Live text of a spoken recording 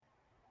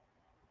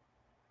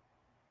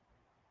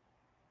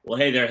Well,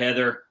 hey there,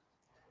 Heather.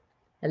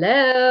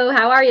 Hello,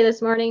 how are you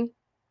this morning?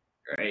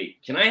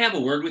 Great. Can I have a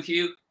word with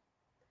you?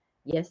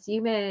 Yes,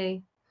 you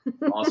may.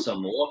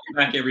 Awesome. Well, welcome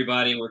back,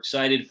 everybody. We're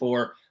excited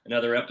for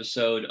another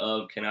episode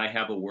of Can I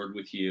Have a Word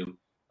with You?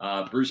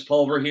 Bruce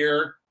Pulver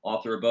here,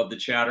 author Above the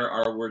Chatter,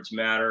 Our Words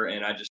Matter,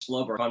 and I just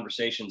love our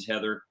conversations,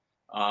 Heather.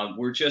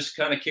 We're just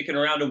kind of kicking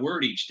around a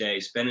word each day,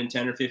 spending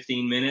 10 or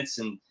 15 minutes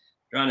and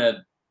trying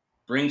to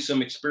bring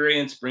some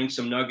experience, bring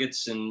some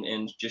nuggets,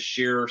 and just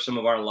share some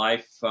of our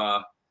life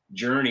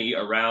journey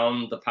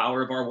around the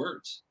power of our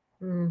words.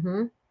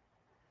 Mm-hmm.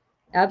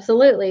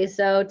 Absolutely.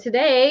 So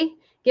today,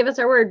 give us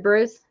our word,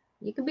 Bruce.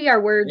 You can be our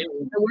word,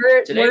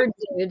 Today word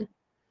dude.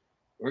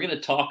 we're going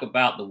to talk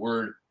about the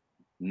word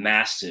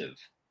massive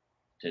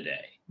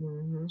today.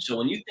 Mm-hmm. So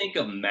when you think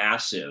of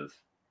massive,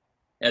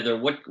 Heather,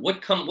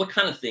 what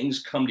kind of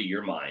things come to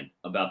your mind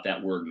about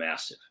that word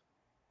massive?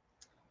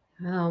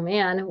 Oh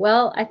man.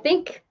 Well, I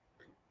think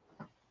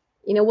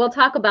we'll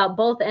talk about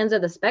both ends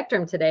of the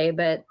spectrum today,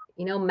 but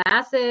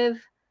massive.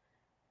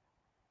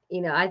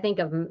 I think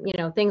of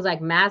things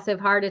like massive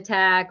heart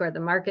attack or the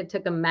market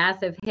took a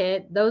massive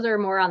hit. Those are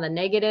more on the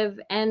negative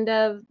end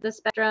of the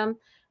spectrum.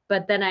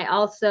 But then I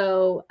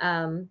also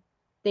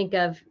think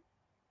of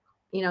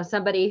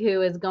somebody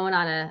who is going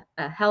on a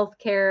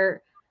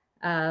healthcare,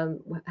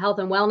 health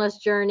and wellness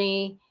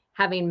journey,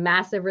 having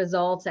massive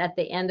results at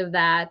the end of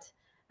that.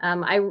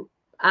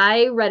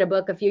 I read a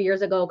book a few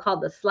years ago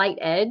called The Slight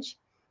Edge,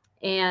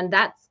 and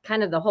that's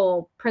kind of the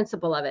whole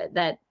principle of it,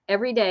 that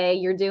every day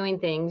you're doing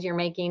things, you're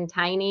making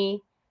tiny,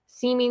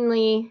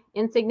 seemingly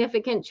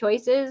insignificant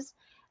choices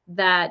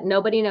that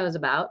nobody knows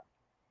about,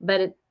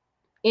 but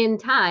in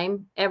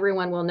time,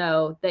 everyone will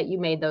know that you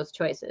made those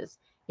choices.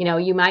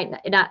 You might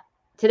not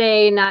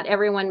today, not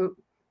everyone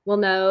will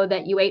know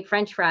that you ate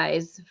French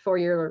fries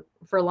for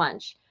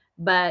lunch.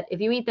 But if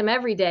you eat them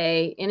every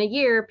day in a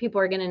year,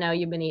 people are going to know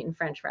you've been eating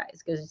French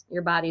fries because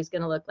your body's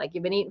going to look like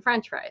you've been eating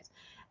French fries.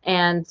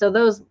 And so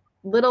those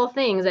little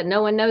things that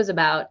no one knows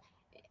about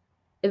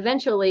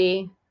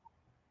eventually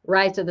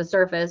rise to the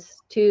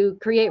surface to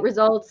create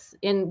results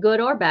in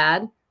good or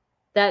bad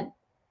that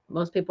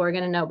most people are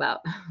going to know about.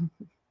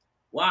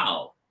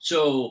 Wow.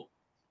 So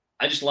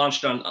I just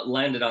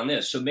landed on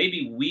this. So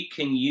maybe we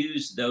can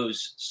use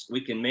those,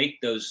 we can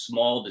make those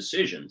small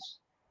decisions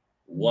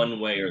one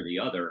way or the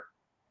other.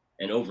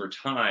 And over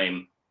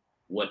time,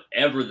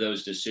 whatever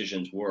those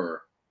decisions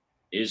were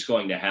is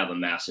going to have a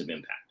massive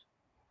impact.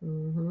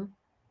 Mm-hmm.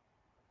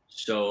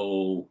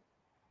 So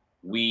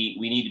we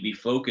need to be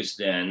focused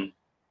then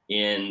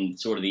in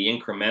sort of the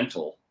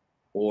incremental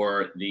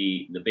or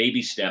the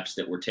baby steps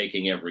that we're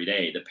taking every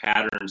day, the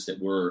patterns that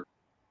we're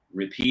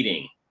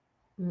repeating,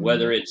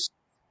 whether it's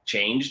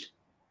changed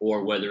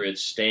or whether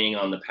it's staying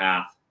on the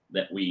path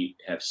that we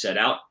have set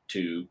out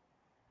to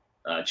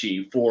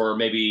achieve for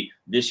maybe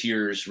this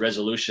year's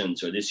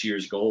resolutions or this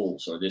year's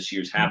goals or this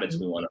year's habits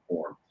we want to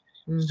form.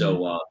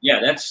 So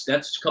that's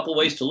a couple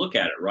ways to look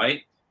at it,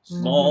 right?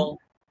 Small,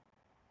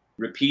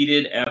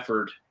 repeated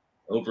effort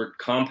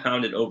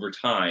compounded over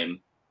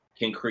time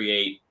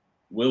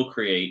will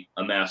create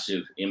a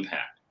massive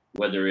impact,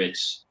 whether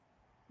it's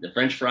the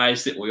French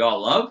fries that we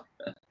all love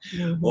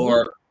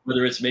or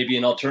whether it's maybe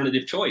an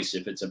alternative choice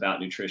if it's about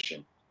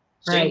nutrition.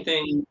 Same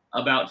thing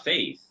about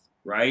faith,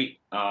 right?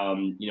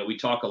 We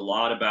talk a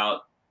lot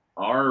about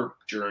our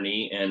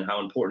journey and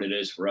how important it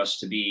is for us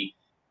to be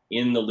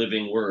in the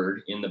living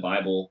word, in the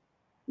Bible,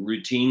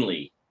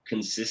 routinely,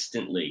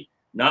 consistently,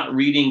 not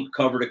reading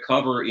cover to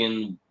cover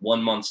in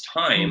 1 month's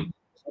time,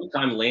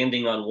 sometime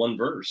landing on one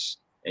verse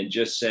and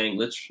just saying,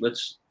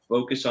 let's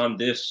focus on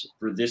this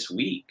for this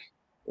week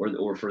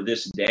or for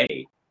this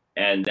day.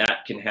 And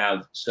that can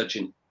have such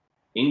an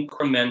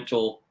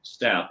incremental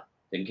step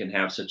that can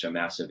have such a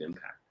massive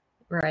impact.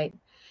 Right.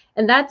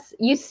 And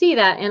you see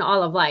that in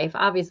all of life.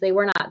 Obviously,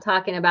 we're not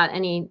talking about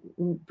any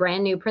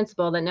brand new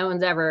principle that no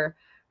one's ever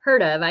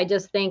heard of. I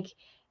just think,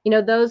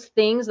 those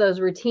things, those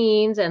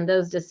routines and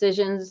those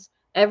decisions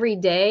every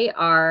day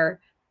are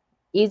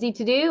easy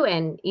to do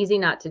and easy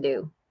not to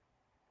do.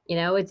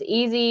 It's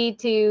easy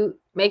to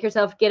make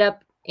yourself get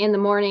up in the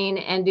morning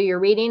and do your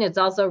reading. It's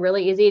also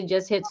really easy to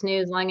just hit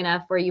snooze long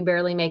enough where you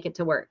barely make it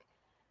to work.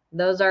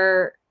 Those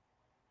are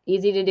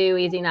easy to do,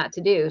 easy not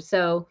to do.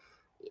 So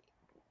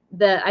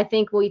I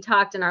think we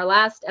talked in our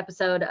last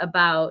episode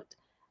about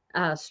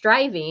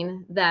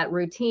striving, that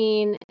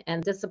routine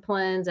and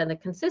disciplines and the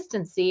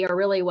consistency are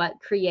really what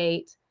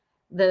create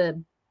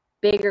the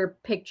bigger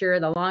picture,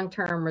 the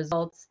long-term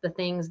results, the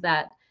things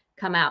that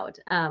come out.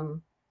 I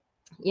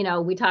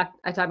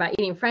talked about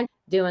eating French,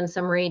 doing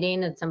some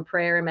reading and some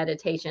prayer and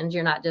meditations.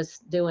 You're not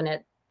just doing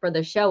it for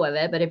the show of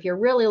it, but if you're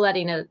really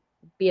letting it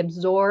be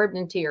absorbed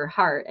into your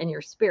heart and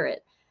your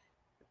spirit,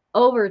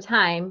 over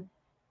time,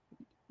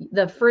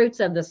 the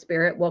fruits of the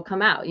spirit will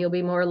come out. You'll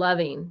be more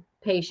loving,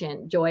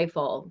 patient,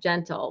 joyful,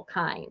 gentle,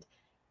 kind.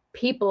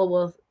 People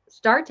will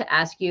start to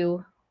ask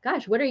you,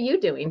 gosh, what are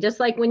you doing? Just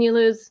like when you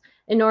lose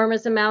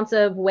enormous amounts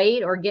of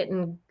weight or get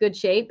in good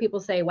shape, people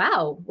say,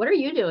 wow, what are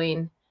you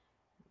doing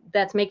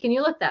that's making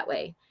you look that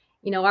way?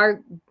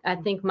 I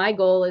think my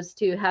goal is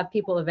to have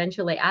people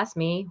eventually ask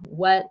me,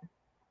 what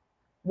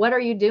are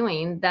you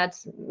doing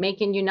that's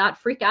making you not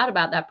freak out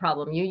about that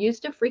problem? You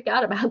used to freak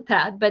out about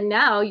that, but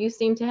now you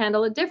seem to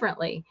handle it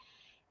differently.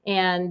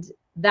 And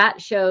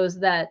that shows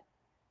that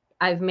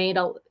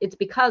it's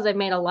because I've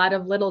made a lot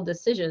of little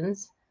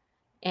decisions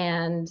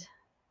and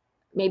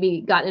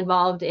maybe got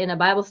involved in a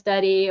Bible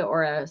study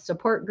or a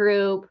support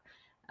group.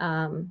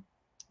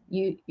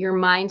 Your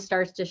mind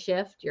starts to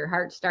shift, your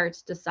heart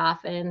starts to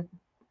soften.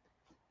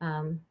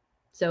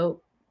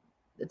 So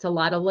it's a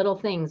lot of little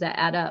things that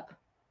add up.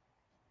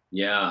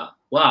 Yeah.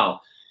 Wow.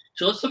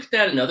 So let's look at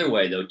that another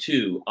way, though,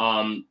 too.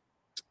 I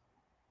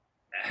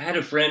had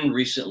a friend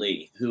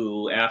recently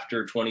who,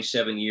 after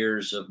 27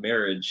 years of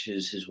marriage,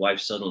 his wife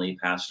suddenly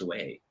passed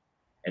away.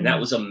 And that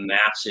was a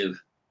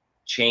massive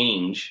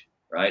change,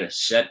 right? A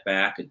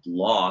setback, a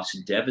loss,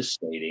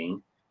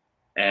 devastating.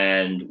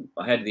 And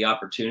I had the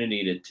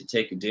opportunity to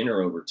take a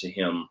dinner over to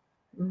him.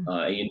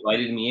 He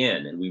invited me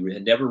in, and we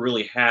had never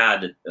really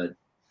had a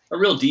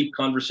real deep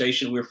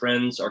conversation. We were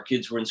friends. Our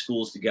kids were in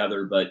schools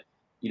together, but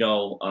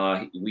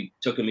we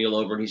took a meal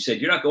over, and he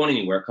said, "You're not going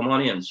anywhere. Come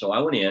on in." So I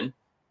went in,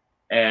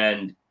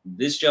 and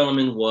this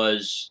gentleman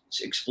was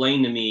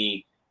explained to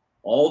me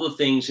all the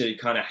things that had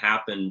kind of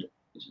happened,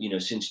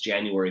 since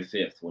January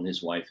 5th when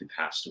his wife had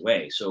passed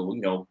away. So,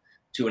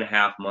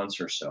 2.5 months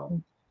or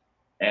so.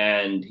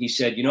 And he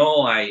said,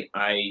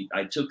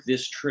 I took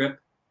this trip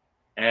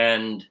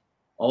and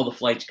all the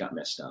flights got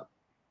messed up.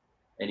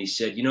 And he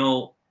said,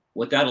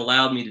 what that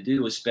allowed me to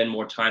do was spend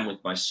more time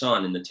with my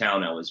son in the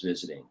town I was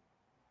visiting.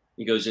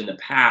 He goes, in the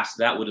past,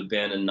 that would have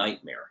been a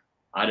nightmare.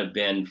 I'd have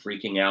been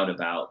freaking out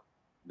about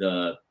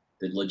the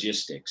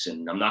logistics,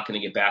 and I'm not going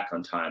to get back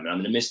on time, and I'm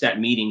going to miss that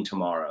meeting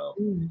tomorrow.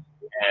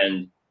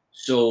 And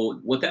so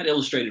what that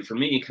illustrated for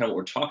me, kind of what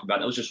we're talking about,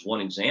 that was just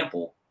one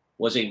example,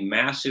 was a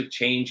massive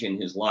change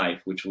in his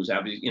life, which was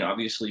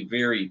obviously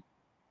very,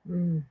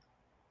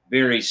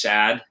 very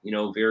sad,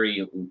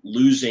 very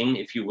losing,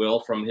 if you will,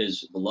 from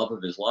the love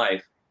of his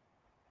life,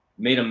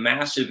 made a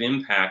massive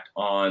impact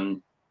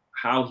on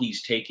how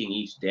he's taking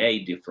each day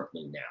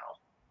differently now.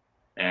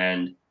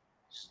 And,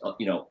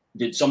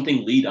 did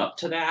something lead up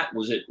to that?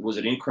 Was it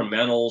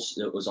incrementals?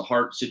 It was a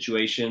heart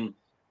situation.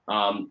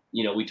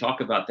 We talk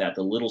about that.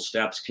 The little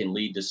steps can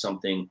lead to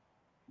something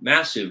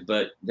massive,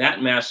 but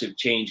that massive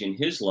change in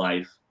his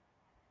life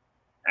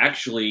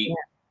actually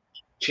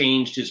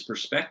changed his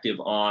perspective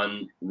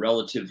on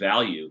relative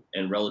value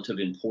and relative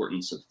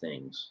importance of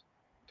things.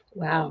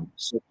 Wow.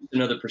 So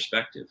another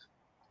perspective.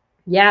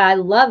 Yeah, I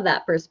love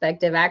that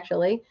perspective,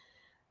 actually.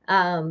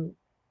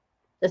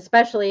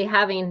 Especially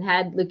having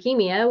had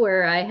leukemia,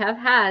 where I have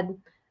had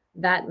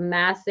that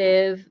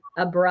massive,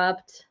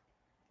 abrupt,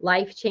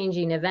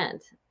 life-changing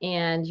event.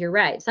 And you're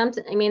right.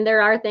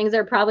 There are things,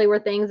 there probably were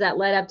things that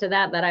led up to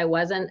that I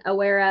wasn't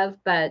aware of.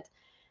 But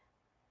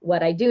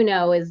what I do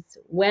know is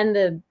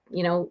when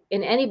in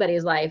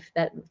anybody's life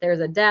that there's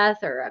a death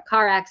or a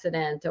car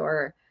accident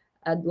or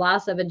a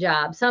loss of a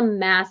job, some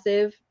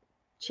massive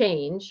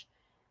change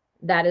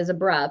that is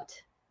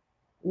abrupt,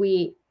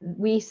 we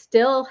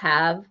still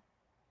have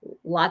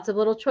lots of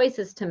little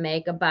choices to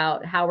make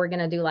about how we're going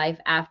to do life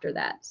after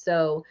that.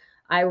 So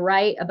I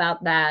write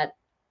about that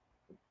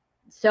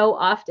so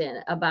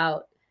often,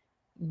 about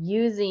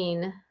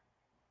using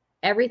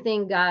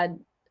everything God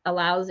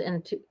allows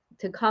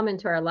to come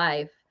into our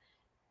life,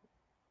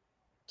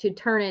 to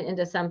turn it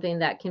into something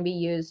that can be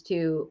used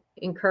to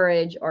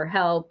encourage or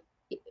help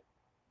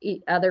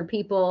other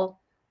people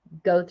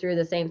go through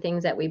the same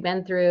things that we've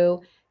been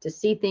through, to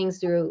see things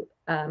through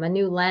a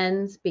new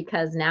lens,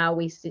 because now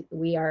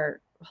we are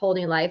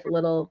holding life a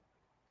little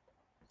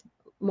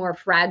more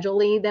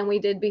fragilely than we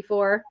did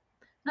before.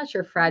 Not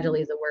sure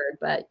fragilely is a word,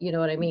 but you know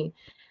what I mean.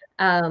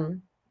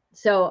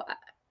 So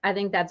I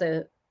think that's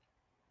a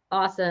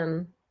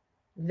awesome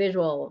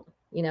visual.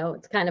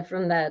 It's kind of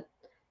from the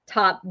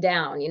top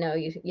down.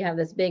 You have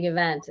this big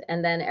event,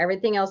 and then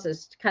everything else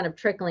is kind of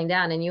trickling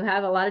down, and you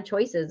have a lot of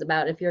choices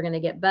about if you're going to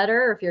get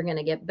better or if you're going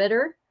to get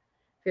bitter,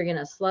 if you're going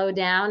to slow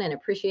down and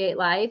appreciate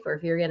life, or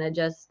if you're going to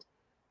just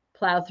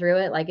plow through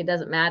it like it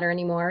doesn't matter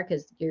anymore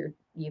because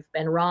you've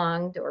been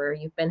wronged or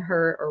you've been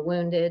hurt or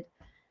wounded.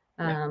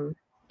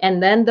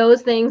 And then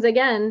those things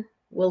again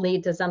will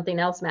lead to something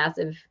else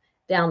massive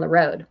down the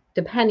road,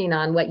 depending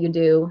on what you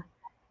do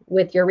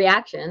with your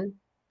reaction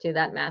to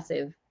that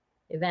massive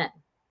event.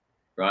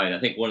 Right. I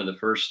think one of the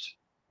first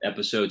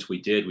episodes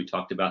we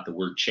talked about the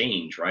word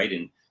change, right?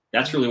 And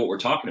that's really what we're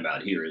talking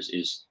about here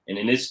is, and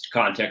in this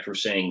context, we're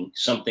saying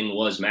something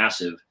was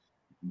massive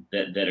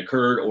that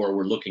occurred, or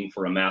we're looking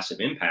for a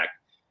massive impact.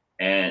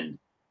 And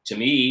to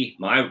me,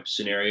 my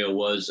scenario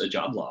was a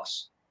job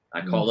loss. I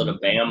call it a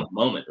BAM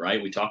moment,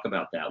 right? We talk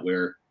about that,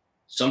 where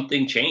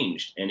something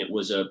changed, and it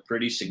was a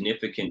pretty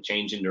significant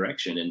change in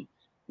direction. And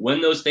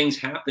when those things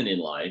happen in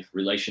life,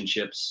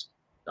 relationships,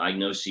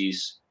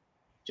 diagnoses,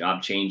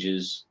 job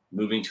changes,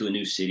 moving to a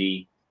new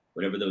city,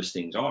 whatever those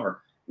things are,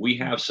 we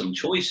have some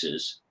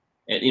choices.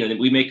 And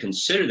we may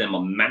consider them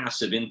a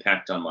massive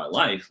impact on my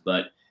life,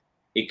 but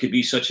it could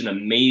be such an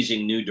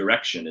amazing new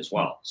direction as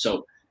well.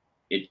 So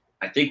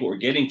I think what we're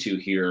getting to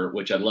here,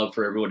 which I'd love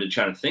for everyone to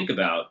try to think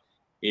about,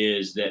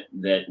 is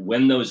that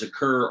when those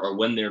occur or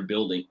when they're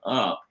building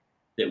up,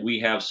 that we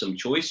have some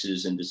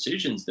choices and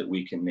decisions that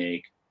we can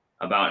make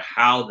about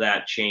how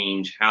that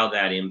change, how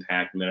that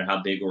impact, no matter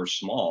how big or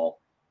small,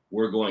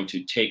 we're going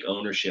to take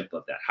ownership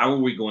of that. How are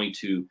we going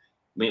to,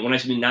 when I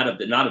say not of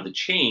the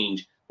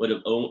change, but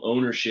of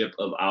ownership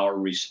of our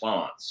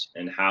response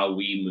and how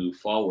we move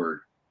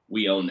forward,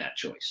 we own that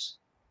choice.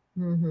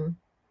 Mm-hmm.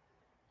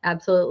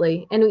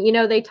 Absolutely. And, you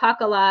know, they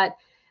talk a lot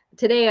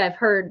today. I've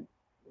heard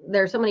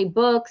there's so many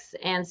books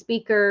and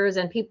speakers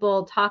and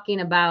people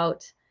talking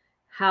about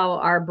how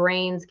our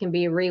brains can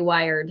be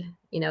rewired,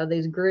 you know,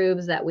 these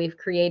grooves that we've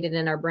created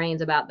in our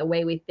brains about the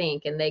way we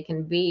think, and they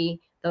can be,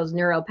 those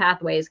neural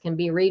pathways can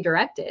be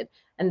redirected.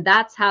 And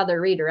that's how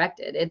they're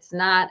redirected. It's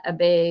not a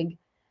big,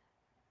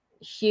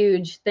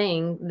 huge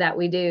thing that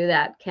we do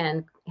that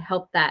can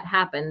help that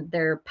happen.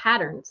 They're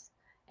patterns.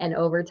 And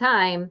over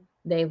time,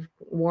 they've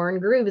worn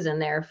grooves in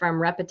there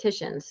from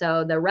repetition.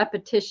 So the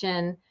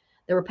repetition,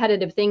 the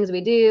repetitive things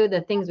we do,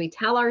 the things we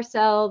tell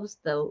ourselves,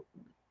 the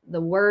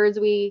words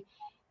we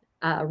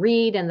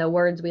read and the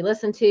words we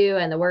listen to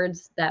and the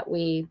words that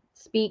we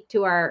speak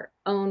to our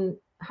own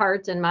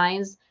hearts and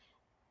minds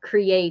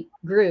create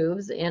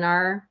grooves in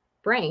our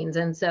brains.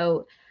 And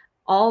so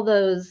all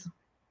those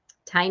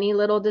tiny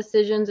little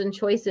decisions and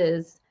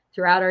choices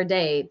throughout our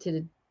day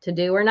to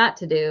do or not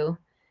to do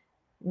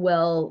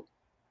will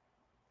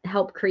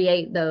help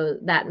create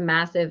that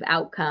massive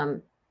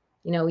outcome.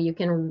 You know, you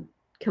can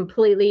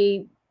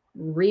completely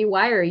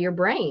rewire your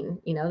brain.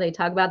 You know, they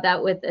talk about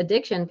that with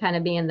addiction kind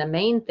of being the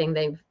main thing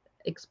they've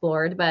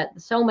explored, but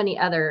so many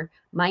other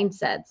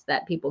mindsets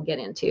that people get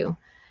into.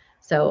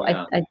 So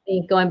Yeah. I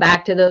think going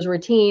back to those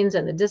routines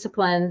and the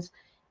disciplines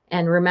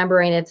and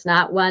remembering it's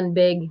not one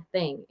big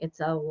thing. It's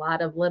a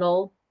lot of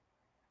little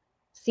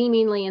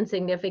seemingly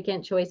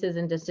insignificant choices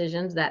and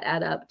decisions that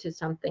add up to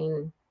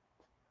something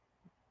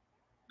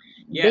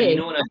Yeah, you big.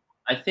 know what,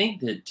 I think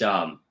that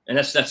and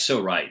that's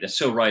so right. That's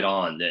so right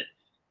on that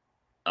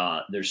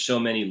there's so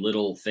many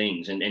little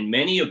things, and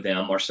many of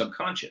them are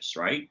subconscious,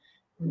 right?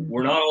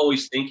 We're not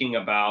always thinking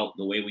about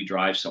the way we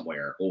drive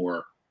somewhere,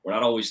 or we're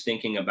not always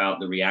thinking about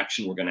the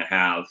reaction we're going to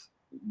have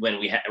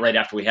when right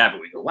after we have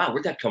it. We go, wow,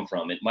 where'd that come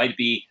from? It might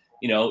be,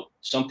 you know,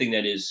 something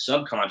that is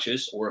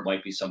subconscious, or it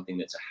might be something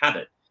that's a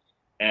habit.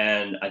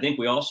 And I think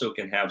we also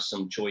can have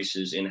some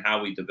choices in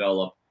how we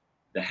develop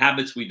the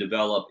habits we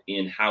develop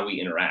in how we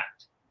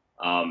interact,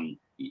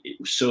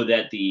 so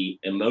that the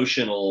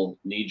emotional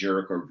knee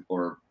jerk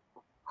or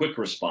quick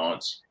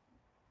response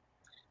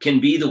can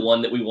be the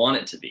one that we want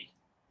it to be.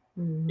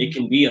 Mm-hmm. It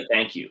can be a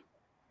thank you.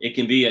 It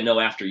can be a no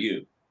after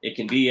you. It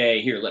can be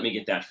a here, let me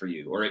get that for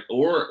you.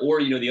 Or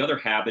you know, the other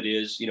habit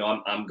is, you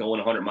know, I'm going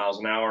 100 miles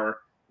an hour.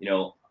 You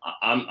know,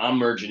 I'm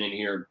merging in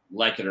here,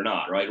 like it or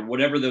not, right? Or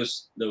whatever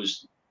those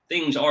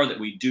things are that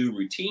we do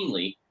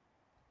routinely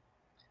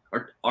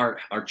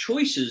are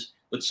choices,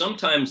 but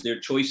sometimes they're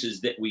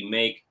choices that we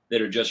make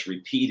that are just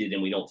repeated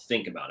and we don't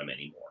think about them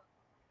anymore.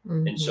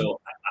 Mm-hmm. And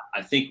so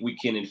I think we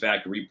can, in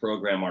fact,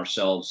 reprogram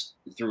ourselves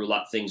through a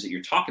lot of things that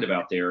you're talking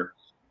about there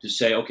to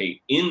say,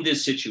 okay, in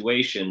this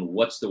situation,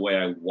 what's the way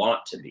I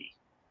want to be?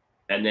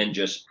 And then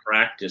just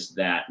practice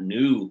that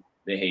new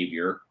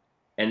behavior.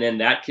 And then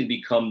that can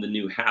become the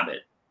new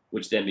habit,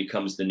 which then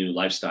becomes the new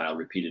lifestyle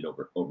repeated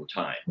over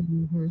time.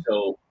 Mm-hmm.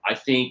 So I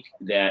think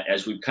that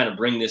as we kind of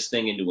bring this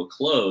thing into a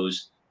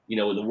close, you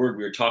know, the word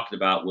we were talking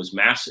about was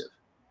massive.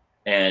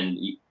 And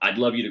I'd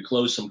love you to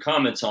close some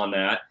comments on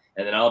that.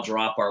 And then I'll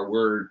drop our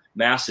word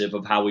massive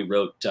of how we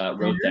wrote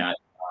that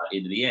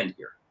into the end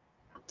here.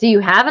 Do you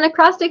have an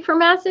acrostic for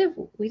massive?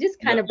 We just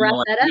kind of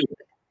brought that up.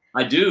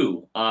 I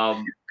do.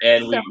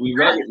 And So we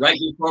wrote it right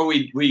before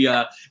we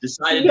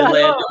decided to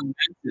land on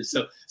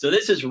massive. So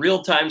this is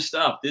real time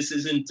stuff. This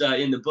isn't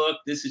in the book.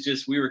 This is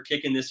just, we were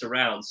kicking this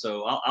around.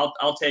 So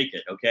I'll take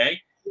it. Okay.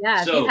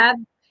 Yeah. So if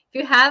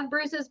you have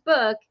Bruce's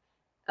book,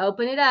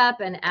 open it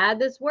up and add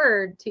this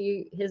word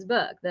to his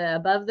book. The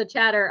above the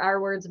chatter,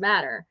 our words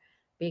matter.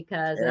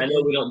 Because and I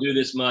know we don't do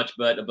this much,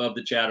 but above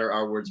the chatter,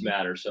 our words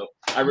matter. So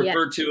I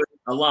refer to it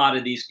a lot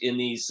of these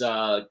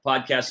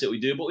podcasts that we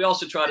do, but we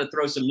also try to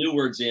throw some new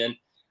words in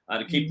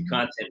to keep the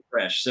content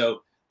fresh.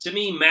 So to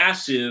me,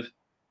 massive,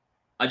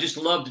 I just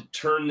love to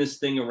turn this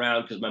thing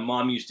around because my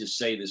mom used to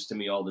say this to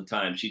me all the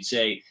time. She'd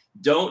say,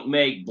 don't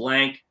make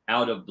blank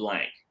out of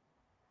blank.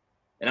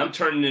 And I'm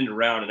turning it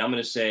around and I'm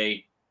going to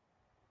say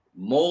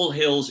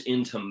molehills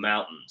into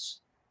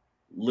mountains.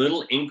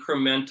 Little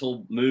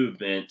incremental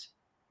movement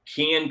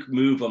can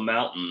move a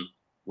mountain,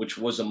 which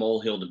was a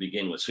molehill to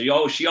begin with.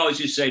 So she always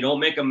used to say, don't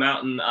make a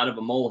mountain out of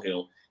a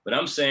molehill. But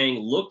I'm saying,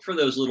 look for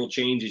those little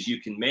changes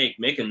you can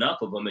make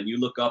enough of them, and you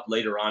look up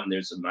later on, and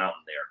there's a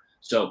mountain there.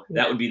 So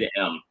that would be the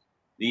M.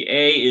 The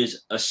A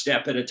is a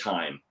step at a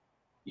time.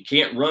 You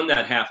can't run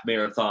that half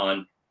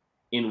marathon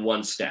in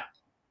one step,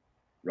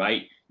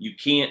 right? You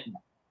can't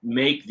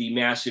make the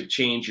massive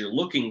change you're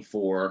looking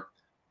for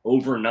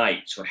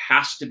overnight. So it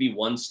has to be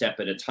one step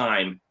at a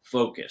time,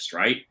 focused,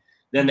 right?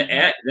 Then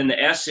the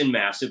S in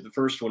massive, the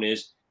first one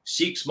is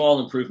seek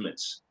small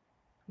improvements.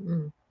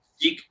 Mm.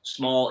 Seek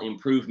small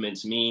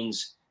improvements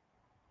means,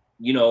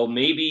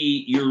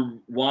 maybe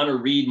you want to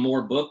read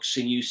more books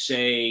and you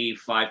say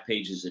 5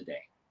 pages a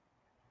day.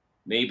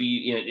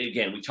 Maybe,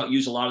 again, we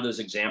use a lot of those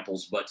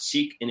examples, but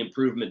seek an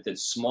improvement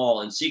that's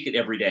small and seek it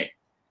every day.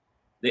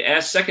 The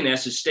second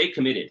S is stay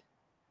committed.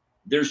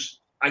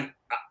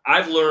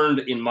 I've learned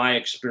in my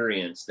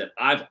experience that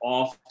I've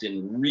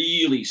often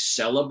really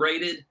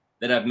celebrated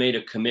that I've made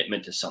a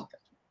commitment to something.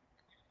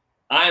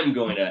 I'm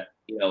going to,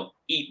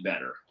 eat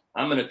better.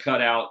 I'm going to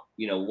cut out,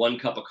 1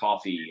 cup of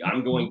coffee.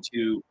 I'm going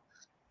to,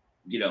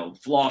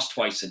 floss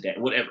twice a day,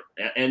 whatever.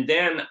 And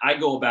then I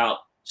go about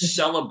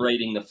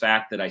celebrating the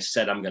fact that I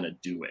said I'm going to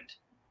do it.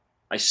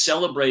 I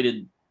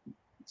celebrated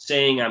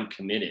saying I'm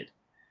committed.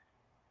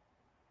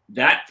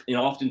 That,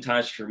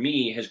 oftentimes for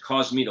me, has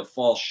caused me to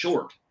fall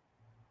short,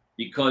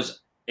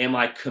 because am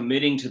I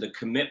committing to the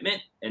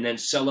commitment and then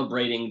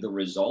celebrating the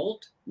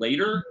result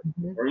later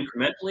or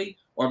incrementally?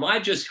 Or am I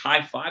just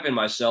high-fiving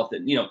myself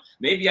that,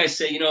 maybe I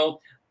say,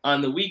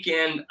 on the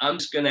weekend, I'm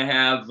just going to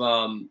have,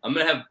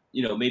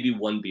 maybe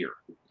 1 beer.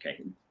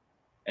 Okay.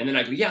 And then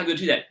I go, yeah, I'm going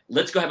to do that.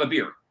 Let's go have a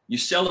beer. You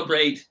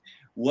celebrate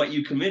what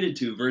you committed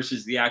to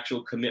versus the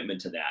actual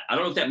commitment to that. I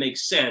don't know if that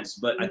makes sense,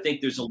 but I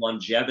think there's a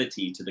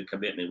longevity to the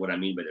commitment, what I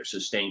mean by there. So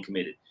staying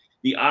committed.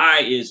 The I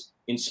is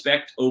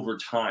inspect over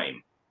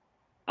time.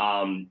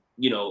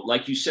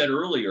 Like you said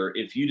earlier,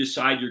 if you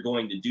decide you're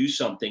going to do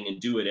something and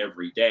do it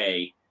every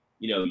day,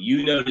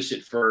 you notice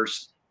it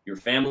first, your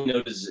family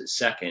notices it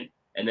second,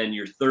 and then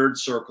your third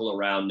circle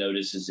around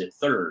notices it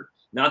third.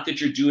 Not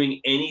that you're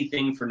doing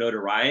anything for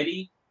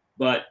notoriety,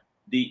 but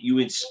you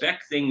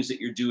inspect things that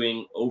you're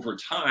doing over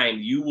time,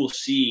 you will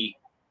see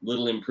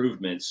little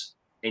improvements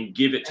and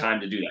give it time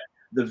to do that.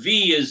 The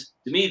V is,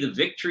 to me, the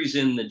victory's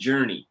in the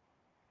journey,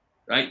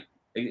 right?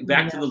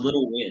 Back to the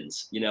little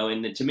wins,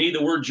 and to me,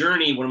 the word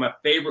journey, one of my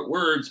favorite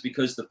words,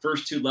 because the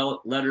first 2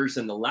 letters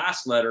and the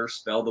last letter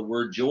spell the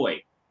word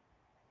joy.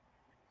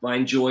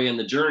 Find joy in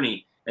the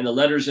journey. And the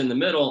letters in the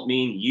middle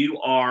mean you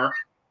are,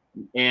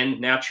 and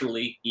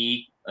naturally,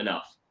 E,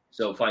 enough.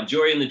 So find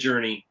joy in the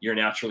journey, you're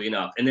naturally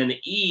enough. And then the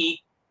E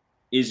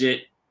is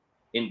it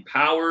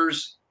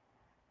empowers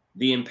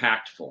the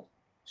impactful.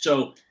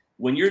 So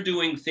when you're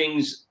doing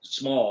things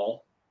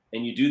small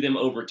and you do them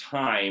over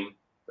time,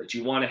 but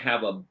you want to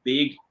have a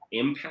big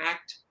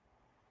impact,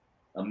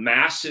 a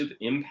massive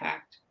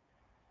impact,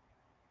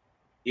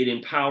 it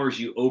empowers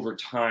you over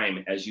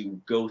time as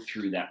you go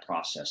through that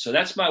process. So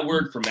that's my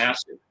word for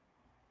massive.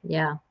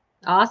 Yeah.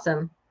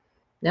 Awesome.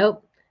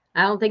 Nope.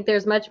 I don't think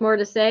there's much more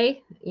to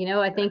say.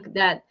 I think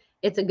that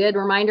it's a good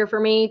reminder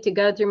for me to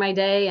go through my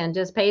day and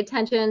just pay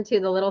attention to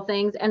the little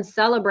things and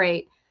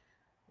celebrate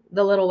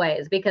the little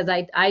ways, because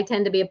I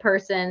tend to be a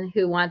person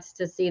who wants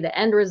to see the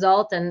end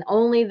result, and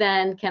only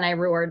then can I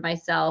reward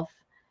myself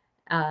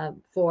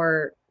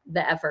for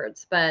the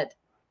efforts. But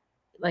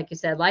like you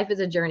said, life is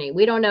a journey.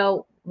 We don't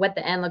know what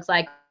the end looks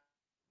like.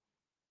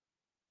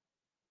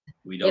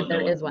 If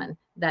there is one,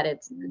 that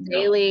it's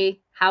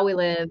daily, how we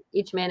live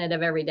each minute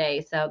of every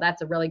day. So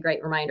that's a really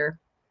great reminder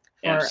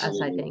for us,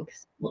 I think.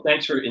 Well,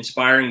 thanks for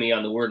inspiring me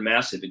on the word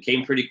massive. It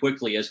came pretty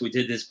quickly as we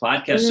did this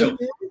podcast. So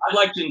I'd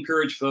like to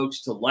encourage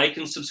folks to like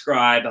and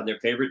subscribe on their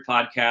favorite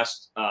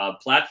podcast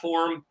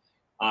platform.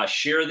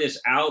 Share this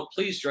out.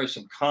 Please drive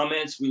some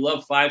comments. We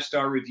love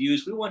 5-star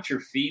reviews. We want your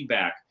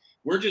feedback.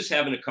 We're just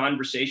having a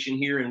conversation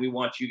here, and we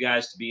want you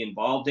guys to be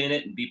involved in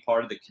it and be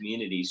part of the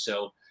community.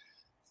 So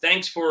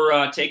thanks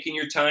for taking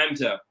your time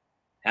to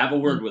have a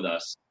word with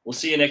us. We'll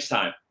see you next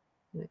time.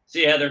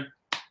 See you, Heather.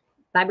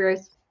 Bye,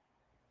 Bruce.